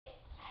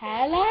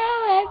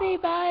Hello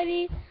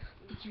everybody,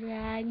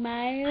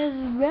 Dragmire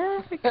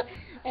is back,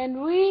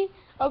 and we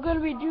are going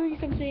to be doing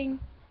something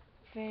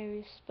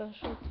very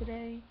special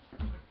today.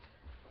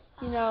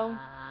 You know,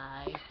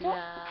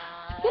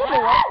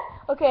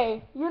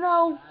 okay, there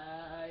are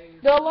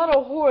a lot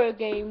of horror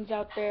games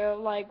out there,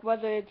 like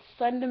whether it's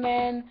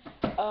Slenderman,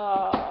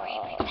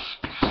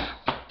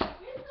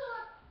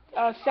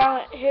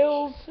 Silent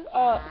Hills,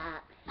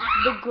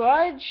 The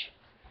Grudge,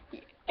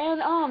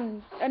 and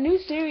a new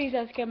series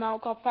has come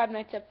out called Five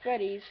Nights at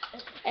Freddys.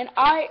 And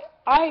I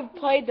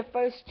played the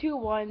first two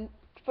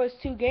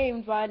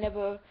games, but I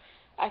never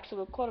actually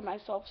recorded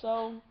myself.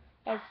 So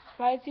that's a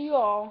surprise to you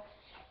all.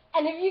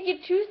 And if you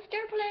get too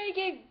scared playing a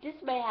game, this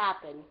may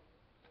happen.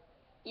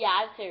 Yeah,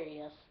 I'm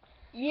serious.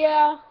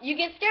 Yeah. You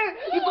get scared,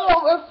 you go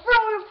over,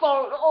 throw your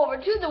phone over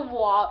to the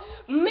wall,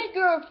 make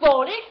your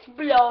phone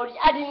explode,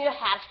 and then your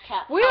house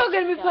cat. We are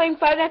going to be playing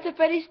Five Nights at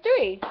Freddy's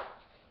 3.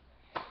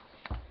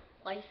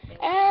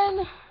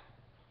 And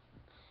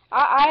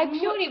I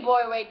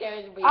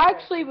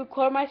actually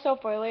recorded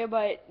myself earlier,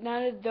 but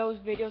none of those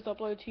videos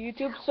uploaded to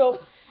YouTube, so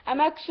I'm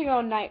actually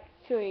on night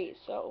 3,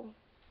 so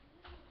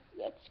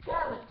let's go.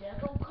 Have a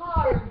deck of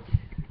cards.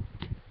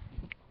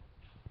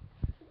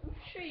 I'm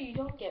sure you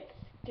don't get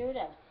scared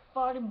at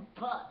farting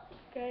butt.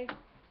 Okay.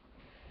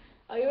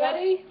 Are you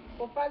ready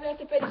for Five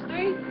Nights at Freddy's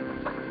 3?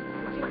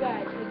 Too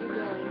bad, because you're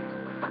going.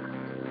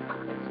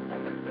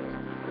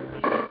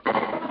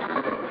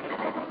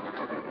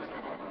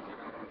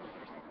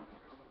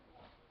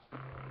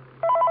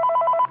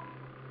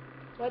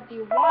 What do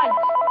you want?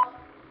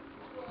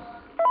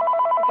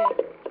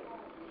 Okay.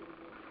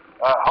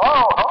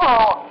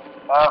 Hello.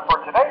 For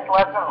today's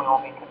lesson, we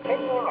will be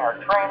continuing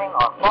our training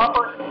on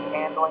proper suit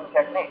handling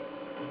techniques.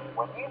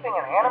 When using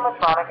an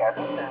animatronic as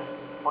a suit,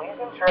 please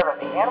ensure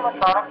that the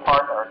animatronic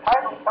parts are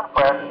tightly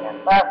compressed and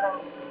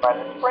fastened by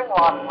the spring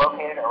locks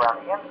located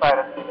around the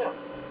inside of the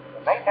suit.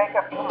 It may take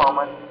a few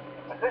moments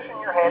to position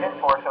your head and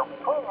torso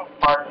between these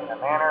parts in a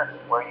manner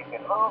where you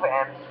can move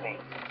and see.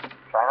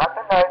 Try not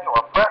to nudge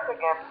or press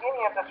against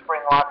any of the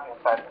spring locks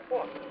inside the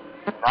suit.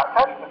 Do not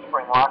touch the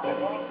spring locks at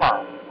any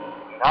time.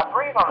 Do not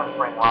breathe on the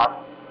spring locks,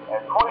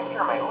 as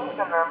moisture may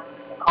loosen them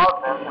and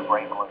cause them to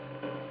break loose.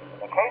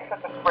 In the case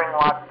that the spring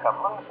locks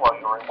come loose while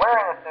you are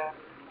wearing the suit,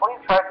 please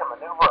try to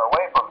maneuver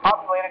away from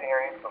populated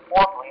areas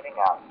before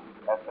bleeding out,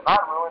 as to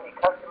not ruin the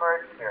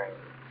customer experience.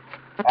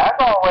 As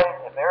always,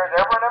 if there is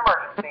ever an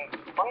emergency,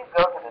 please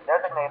go to the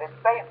designated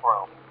safe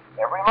room.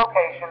 Every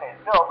location is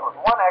built with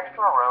one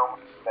extra room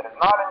that is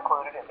not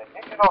included in the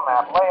digital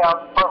map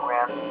layout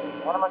program using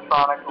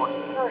animatronics or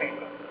security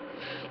booths.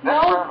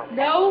 No,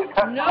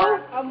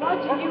 I'm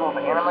watching you.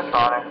 The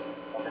animatronics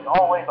and is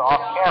always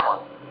off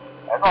camera.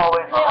 As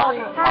always, remember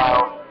to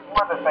smile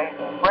for the face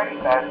of Freddy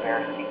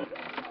Fazbear's teeth.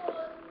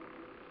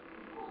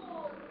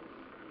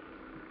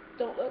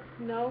 Don't look.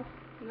 No,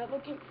 I'm not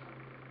looking.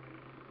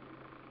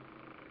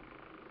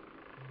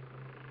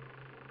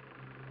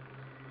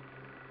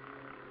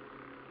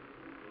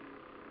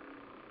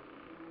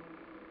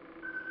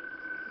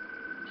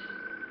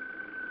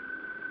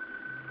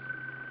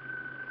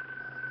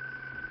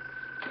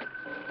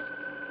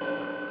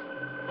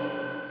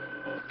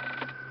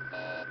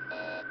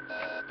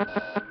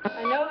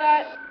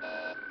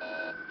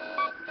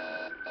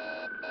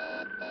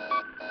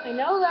 I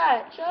know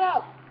that. Shut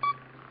up.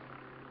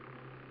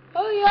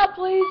 Hurry up,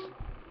 please.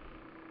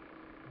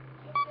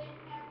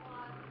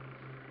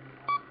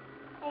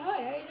 Oh,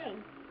 hi. How you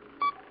doing?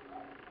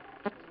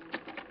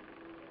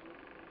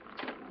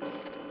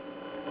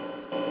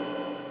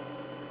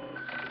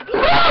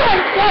 Oh,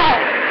 God!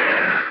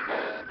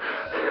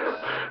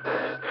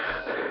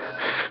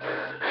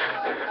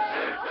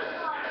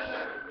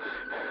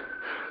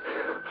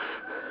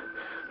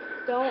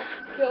 Don't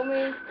kill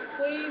me,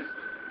 please.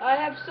 I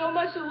have so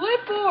much to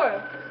live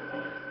for.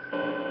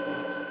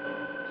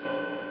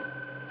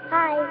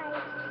 Hi.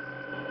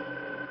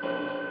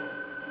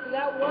 Does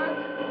that work?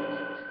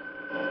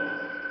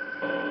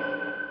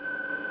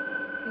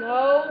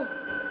 No.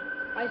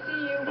 I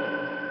see you.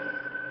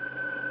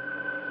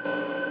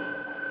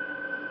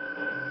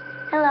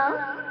 Hello.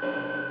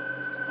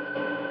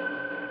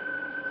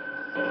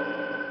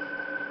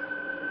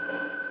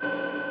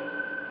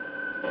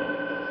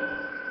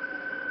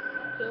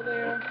 Still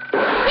there. Oh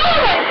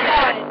my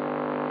God!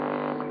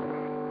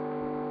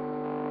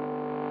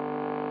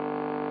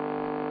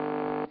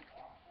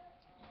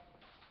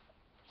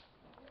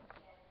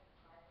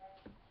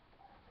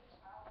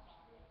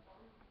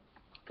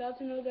 Got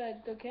to know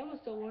that the camera's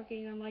still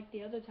working unlike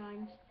the other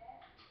times.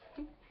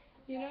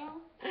 You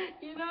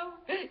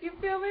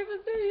feel me,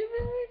 Mr. I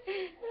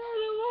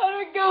don't want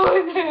to go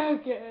in there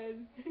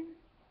again.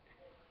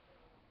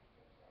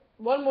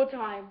 One more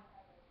time.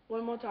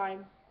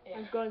 Yeah.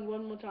 I'm going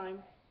one more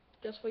time.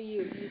 Just for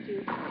you,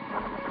 YouTube. I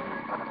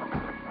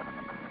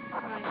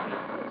hate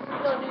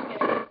this. Don't do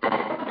it.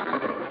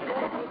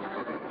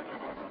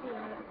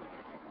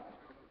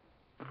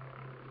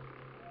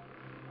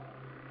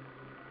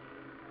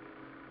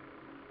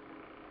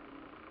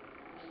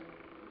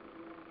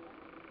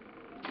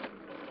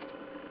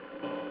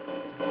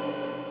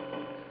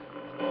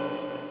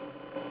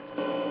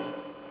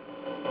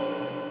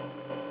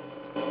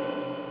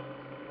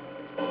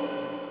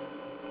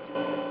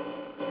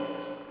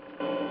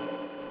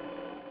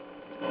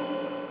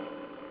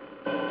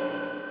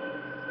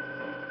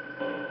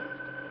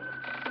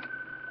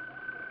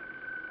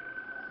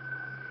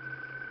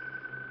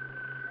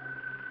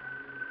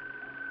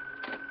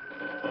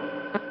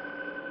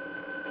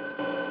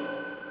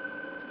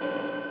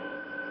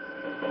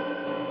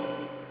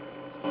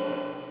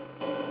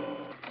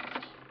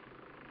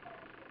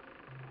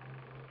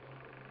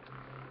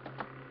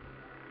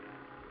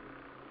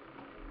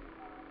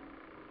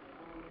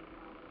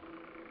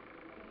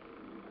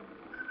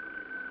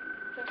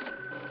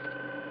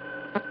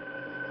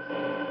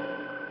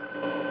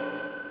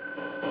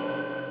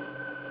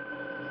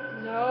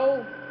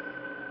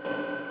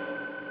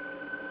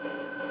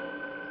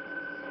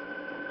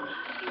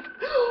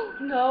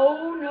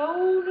 No,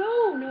 no,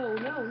 no, no,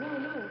 no, no,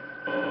 no.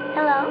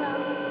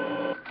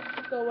 Hello.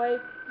 Go away,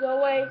 go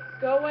away,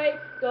 go away,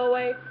 go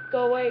away,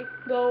 go away,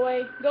 go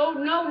away, go,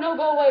 no, no,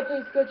 go away,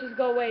 please, go, just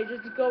go away,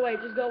 just go away,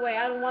 just go away.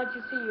 I don't want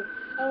you to see you.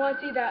 I don't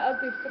want to see that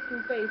ugly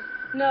freaking face.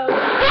 No. Oh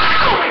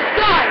my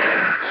God!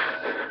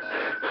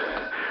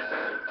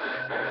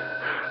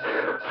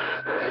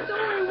 It's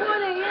only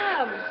 1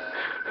 a.m.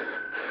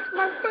 It's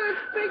my first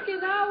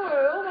freaking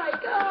hour. Oh my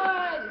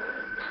God!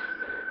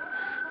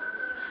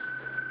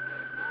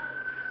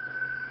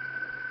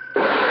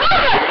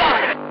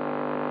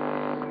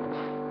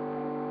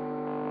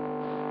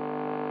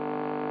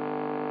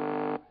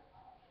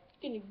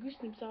 Getting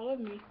goosebumps all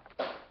over me.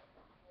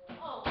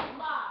 Oh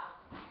my.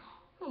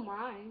 Oh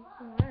my,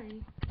 oh my.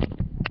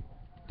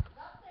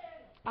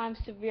 I'm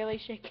severely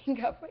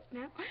shaking up right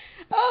now.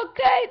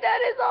 Okay, that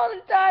is all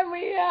the time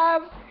we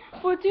have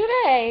for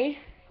today.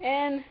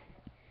 And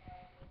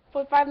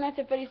for 5 Nights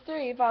at Freddy's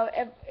 3,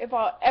 if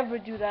I'll ever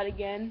do that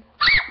again.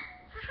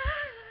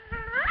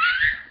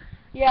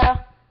 Yeah,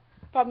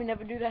 probably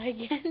never do that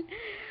again.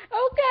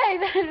 Okay,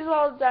 that is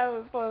all the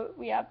time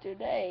we have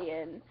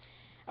today, and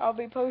I'll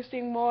be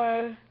posting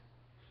more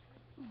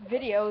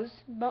videos,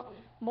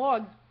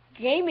 more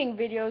gaming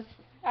videos.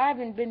 I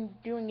haven't been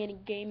doing any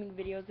gaming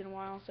videos in a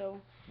while, so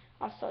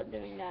I'll start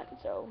doing that.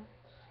 So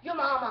Your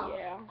mama.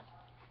 yeah.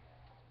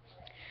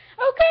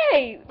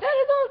 Okay, that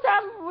is all the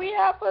time we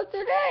have for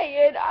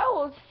today, and I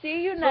will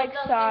see you next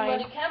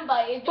time.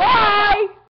 Bye. Bye.